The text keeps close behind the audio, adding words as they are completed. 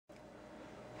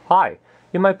Hi,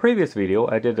 in my previous video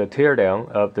I did a teardown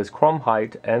of this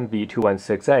Krohn-Hite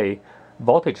MV216A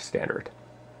voltage standard.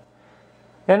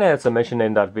 And as I mentioned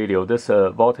in that video, this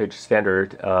voltage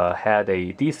standard had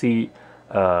a DC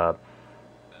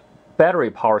battery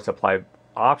power supply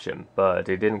option, but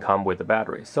it didn't come with the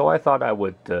battery. So I thought I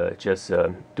would just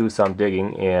do some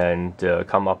digging and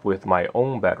come up with my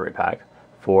own battery pack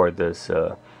for this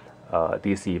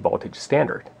DC voltage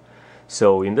standard.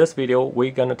 So in this video,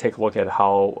 we're going to take a look at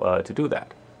how to do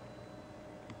that.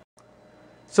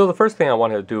 So the first thing I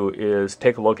want to do is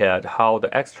take a look at how the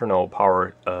external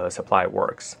power supply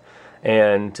works.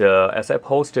 And as I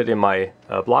posted in my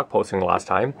blog posting last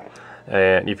time,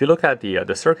 and if you look at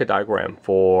the circuit diagram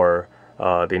for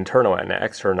the internal and the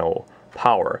external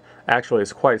power, actually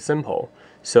it's quite simple.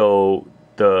 So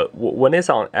when it's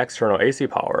on external AC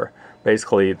power,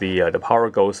 basically the power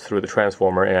goes through the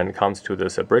transformer and comes to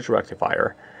this bridge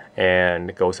rectifier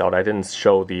and goes out. I didn't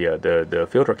show the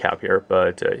filter cap here,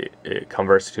 but it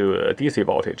converts to a DC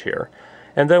voltage here.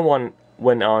 And then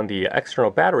when on the external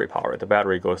battery power, the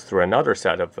battery goes through another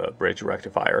set of bridge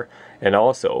rectifier and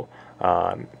also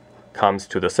comes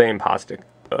to the same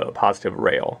positive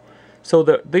rail. So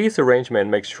these arrangement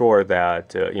makes sure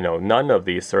that none of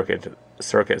these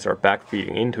circuits are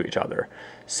backfeeding into each other.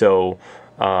 So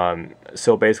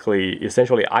basically,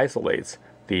 essentially isolates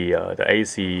the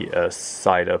AC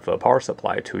side of power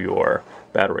supply to your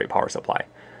battery power supply.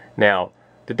 Now,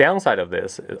 the downside of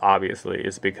this obviously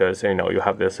is because you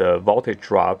have this voltage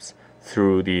drops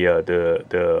through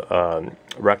the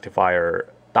rectifier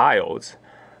diodes.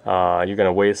 You're going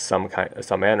to waste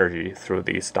some energy through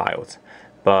these diodes,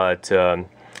 but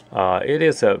it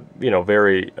is a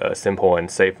very simple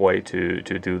and safe way to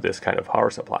do this kind of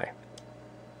power supply.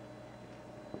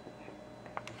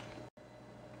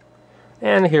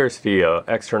 And here's the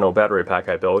external battery pack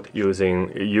I built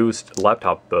using used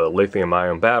laptop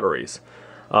lithium-ion batteries.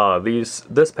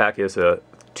 This pack is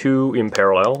 2 in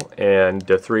parallel and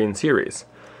 3 in series.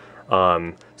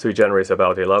 So it generates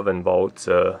about 11 volts,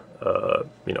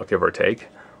 give or take,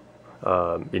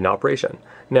 in operation.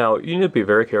 Now, you need to be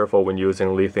very careful when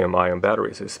using lithium-ion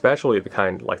batteries, especially the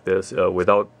kind like this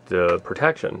without the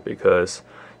protection, because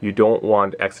you don't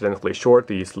want to accidentally short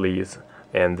these leads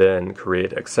and then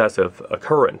create excessive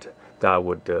current that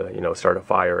would start a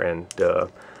fire and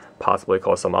possibly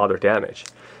cause some other damage.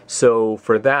 So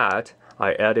for that,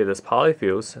 I added this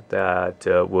polyfuse that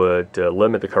would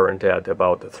limit the current at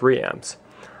about 3 amps.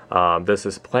 This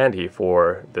is plenty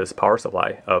for this power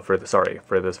supply, for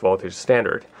this voltage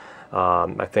standard.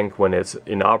 I think when it's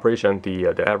in operation,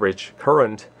 the average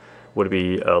current would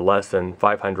be less than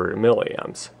 500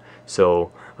 milliamps.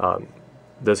 So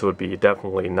this would be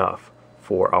definitely enough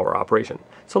for our operation.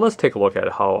 So let's take a look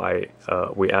at how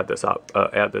we add this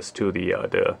to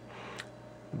the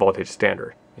voltage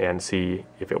standard and see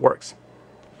if it works.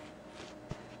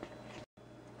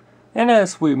 And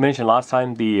as we mentioned last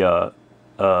time, the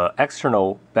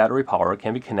external battery power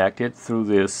can be connected through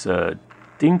this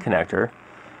DIN connector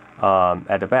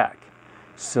at the back.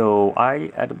 So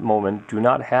I, at the moment, do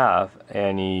not have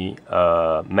any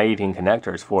mating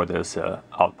connectors for this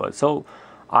output. So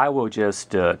I will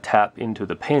just tap into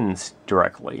the pins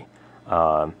directly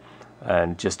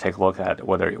and just take a look at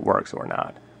whether it works or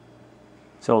not.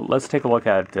 So let's take a look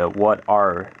at what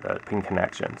are the pin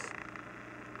connections.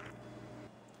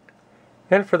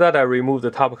 And for that, I remove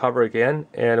the top cover again,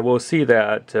 and we'll see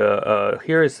that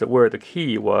here is where the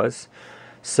key was.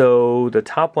 So the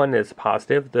top one is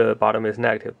positive, the bottom is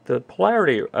negative. The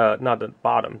polarity, not the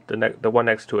bottom, the one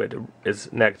next to it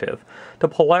is negative. The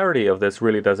polarity of this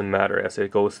really doesn't matter as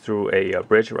it goes through a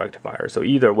bridge rectifier. So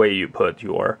either way you put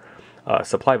your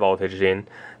supply voltage in,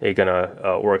 it's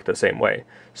gonna work the same way.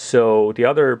 So the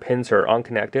other pins are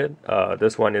unconnected.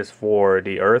 This one is for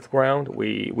the earth ground.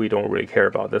 We don't really care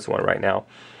about this one right now.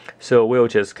 So we'll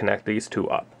just connect these two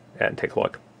up and take a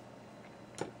look.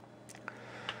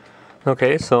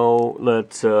 Okay, so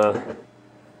let's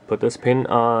put this pin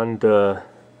on the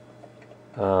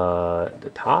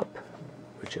top,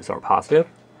 which is our positive,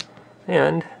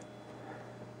 and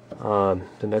the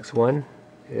next one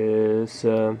is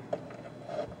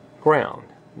ground,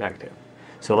 negative.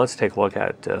 So let's take a look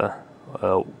at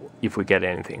if we get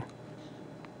anything.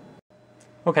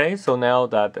 Okay, so now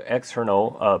that the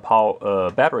external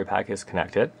battery pack is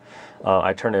connected,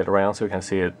 I turn it around so you can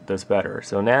see this better.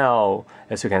 So now,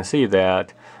 as you can see,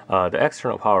 that the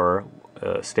external power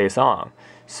stays on.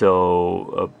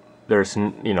 So there's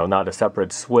not a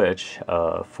separate switch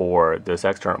for this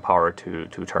external power to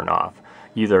turn off.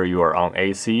 either you are on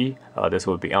AC, this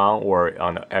would be on, or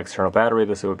on the external battery,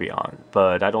 this would be on.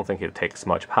 But I don't think it takes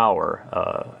much power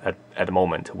at the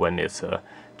moment when it's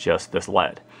just this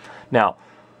LED. Now,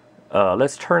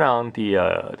 let's turn on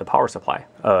the power supply,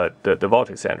 the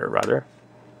voltage sender rather.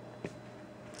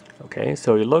 Okay,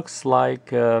 so it looks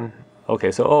like so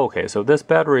this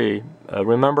battery.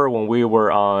 Remember when we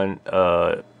were on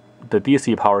the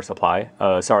DC power supply?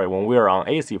 When we were on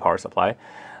AC power supply,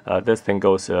 this thing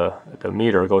goes. The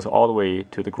meter goes all the way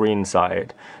to the green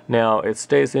side. Now it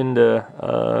stays in the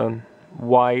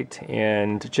white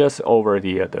and just over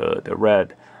the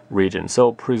red region.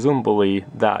 So presumably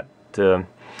that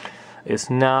is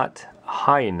not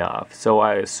high enough. So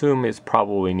I assume it's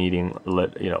probably needing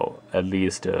at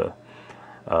least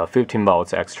 15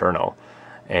 volts external,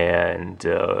 and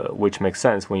which makes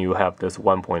sense when you have this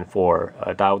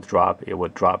 1.4 diode drop. It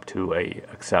would drop to a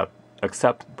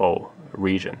acceptable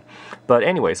region. But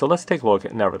anyway, so let's take a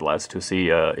look nevertheless to see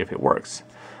if it works.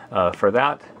 For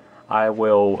that, I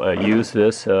will use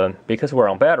this because we're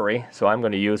on battery. So I'm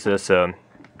going to use this.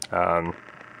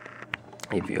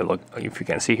 If you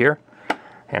can see here,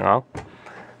 hang on.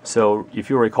 So if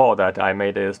you recall that I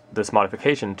made this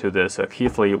modification to this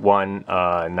Keithley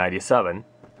 197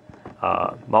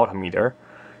 multimeter.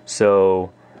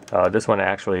 So this one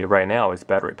actually right now is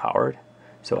battery powered.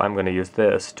 So I'm going to use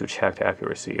this to check the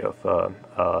accuracy of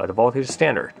the voltage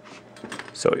standard.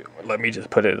 So let me just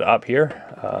put it up here.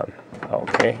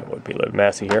 Okay, it would be a little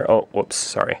messy here. Oh, whoops,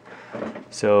 sorry.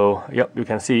 So yep, you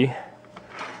can see.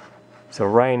 So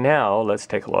right now, let's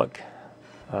take a look.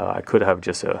 I could have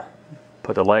just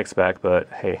put the legs back, but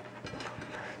hey.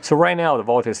 So right now the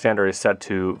voltage standard is set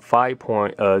to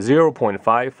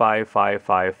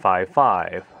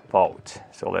 0.555555 volt.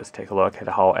 So let's take a look at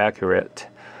how accurate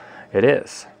it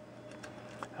is.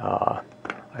 I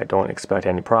don't expect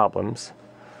any problems.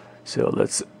 So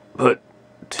let's put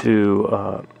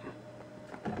to.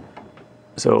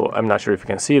 So I'm not sure if you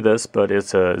can see this, but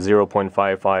it's a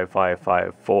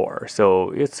 0.55554. So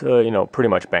it's pretty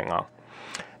much bang on.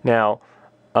 Now.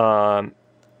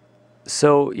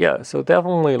 So yeah, so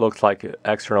definitely looks like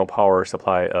external power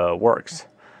supply works,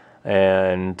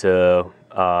 and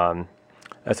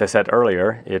as I said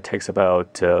earlier, it takes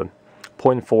about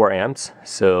 0.4 amps.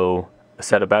 So a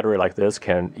set of battery like this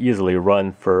can easily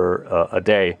run for a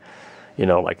day,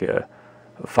 like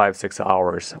 5-6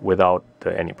 hours without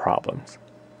any problems.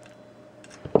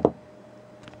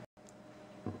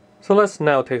 So let's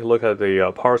now take a look at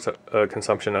the power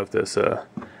consumption of this.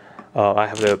 I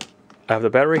have the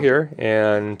battery here,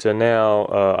 and now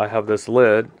I have this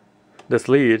lead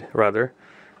rather,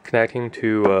 connecting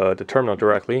to the terminal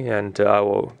directly, and I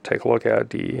will take a look at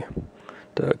the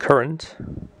current.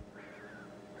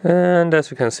 And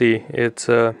as you can see, it's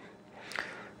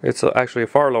actually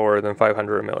far lower than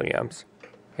 500 milliamps.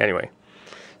 Anyway,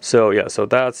 so yeah, so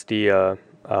that's the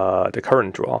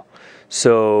current draw.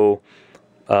 So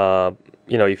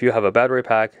if you have a battery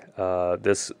pack,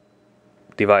 this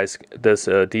device, this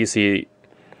DC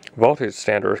voltage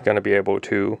standard is going to be able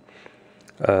to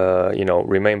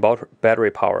remain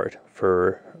battery powered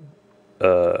for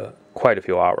quite a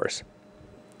few hours.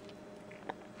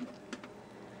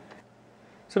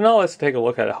 So now let's take a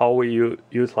look at how we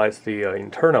utilize the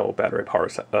internal battery power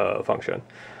function.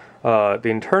 The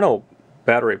internal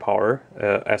battery power,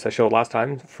 as I showed last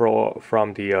time,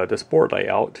 from this board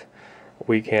layout,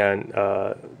 we can,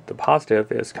 the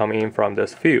positive is coming in from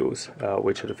this fuse,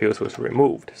 which the fuse was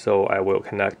removed. So I will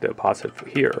connect the positive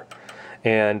here.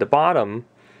 And the bottom,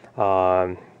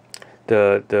 the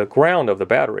ground of the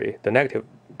battery, the negative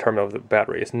terminal of the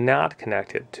battery is not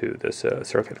connected to this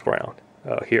circuit ground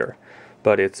here,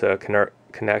 but it's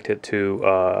connected to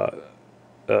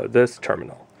this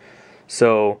terminal.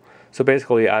 So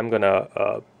basically I'm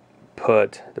gonna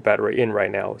put the battery in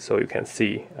right now so you can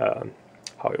see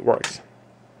how it works.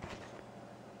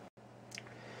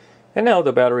 And now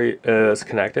the battery is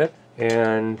connected,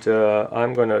 and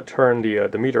I'm going to turn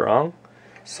the meter on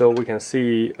so we can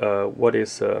see we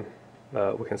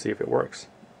can see if it works.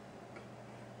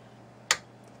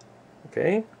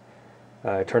 Okay,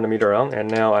 I turn the meter on,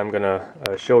 and now I'm going to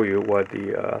show you what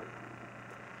the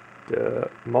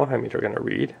multimeter going to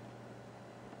read.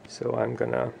 So I'm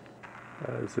going to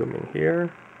zoom in here,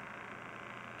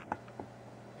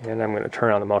 and I'm going to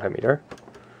turn on the multimeter.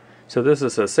 So this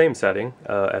is the same setting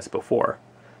as before.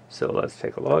 So let's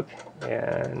take a look,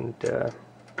 and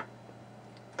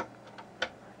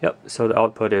yep, so the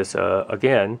output is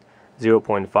again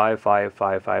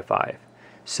 0.55555.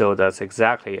 So that's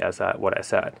exactly as what I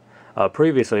said.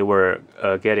 Previously we're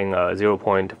getting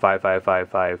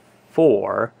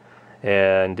 0.55554,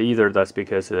 and either that's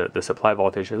because the supply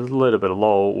voltage is a little bit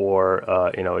low,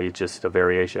 or you know, it's just a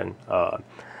variation.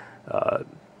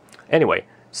 Anyway,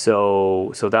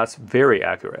 so that's very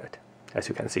accurate, as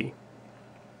you can see.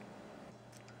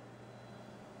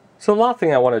 So the last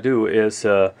thing I want to do is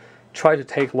try to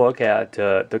take a look at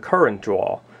the current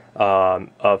draw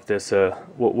of this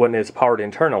when it's powered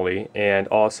internally, and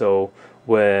also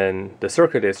when the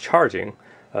circuit is charging,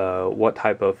 what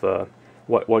type of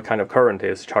what kind of current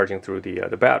is charging through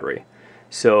the battery.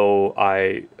 So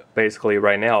I basically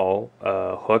right now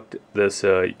hooked this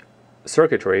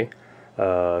circuitry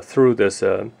through this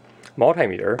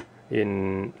multimeter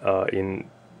in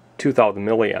 2000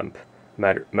 milliamp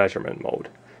measurement mode.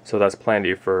 So that's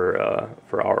plenty for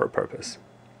our purpose.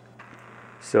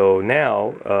 So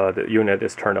now the unit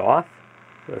is turned off.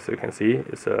 As you can see,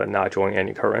 it's not drawing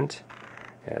any current,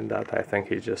 and that I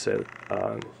think is just a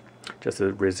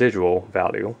residual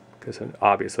value, because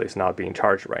obviously it's not being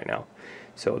charged right now.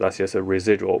 So that's just a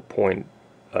residual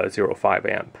 0.05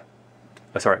 amp,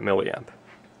 sorry, milliamp.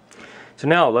 So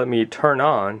now let me turn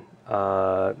on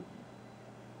the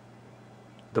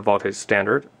voltage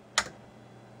standard.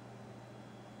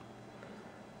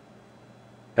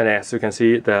 And as you can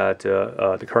see that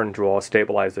the current draw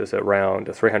stabilizes around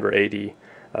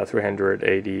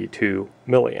 382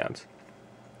 milliamps.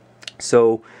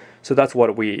 So that's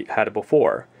what we had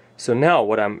before. So now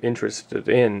what I'm interested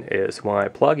in is when I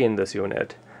plug in this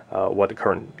unit, what the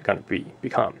current going to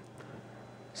become.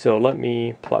 So let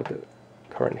me plug the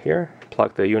current here,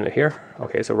 plug the unit here.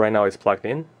 Okay, so right now it's plugged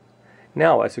in.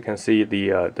 Now, as you can see,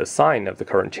 the sign of the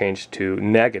current changed to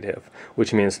negative,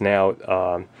 which means now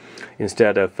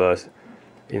instead of sourcing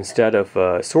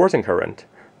current,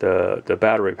 the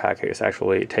battery pack is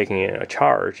actually taking in a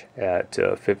charge at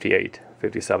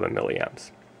 57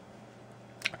 milliamps.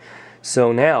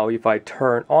 So now, if I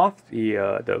turn off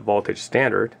the voltage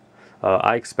standard,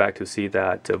 I expect to see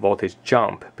that voltage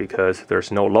jump because there's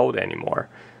no load anymore.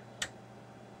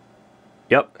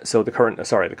 Yep, so the current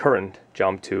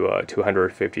jumped to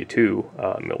 252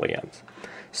 milliamps.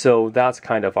 So that's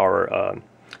kind of our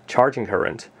charging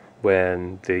current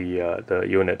when the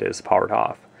unit is powered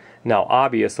off. Now,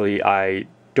 obviously, I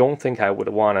don't think I would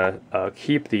want to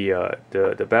keep the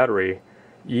battery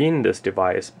in this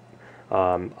device.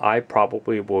 I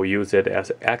probably will use it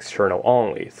as external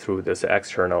only through this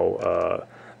external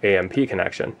AMP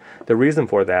connection. The reason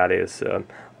for that is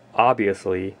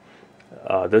obviously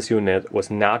this unit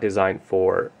was not designed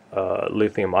for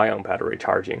lithium-ion battery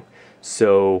charging,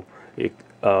 so it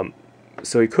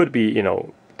could be, you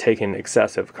know, taking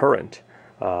excessive current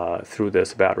through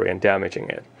this battery and damaging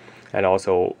it. And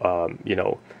also, you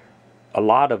know, a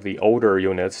lot of the older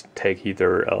units take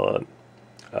either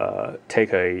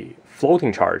take a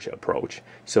floating charge approach,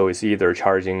 so it's either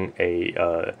charging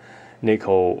a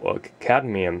nickel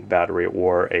cadmium battery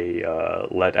or a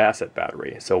lead acid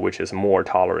battery, so which is more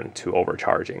tolerant to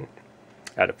overcharging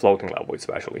at a floating level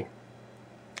especially.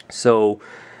 So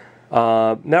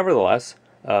nevertheless,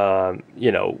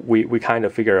 you know, we kind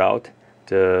of figure out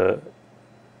the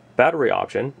battery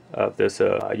option of this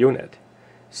unit.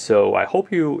 So I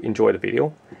hope you enjoyed the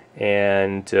video,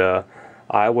 and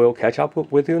I will catch up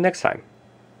with you next time.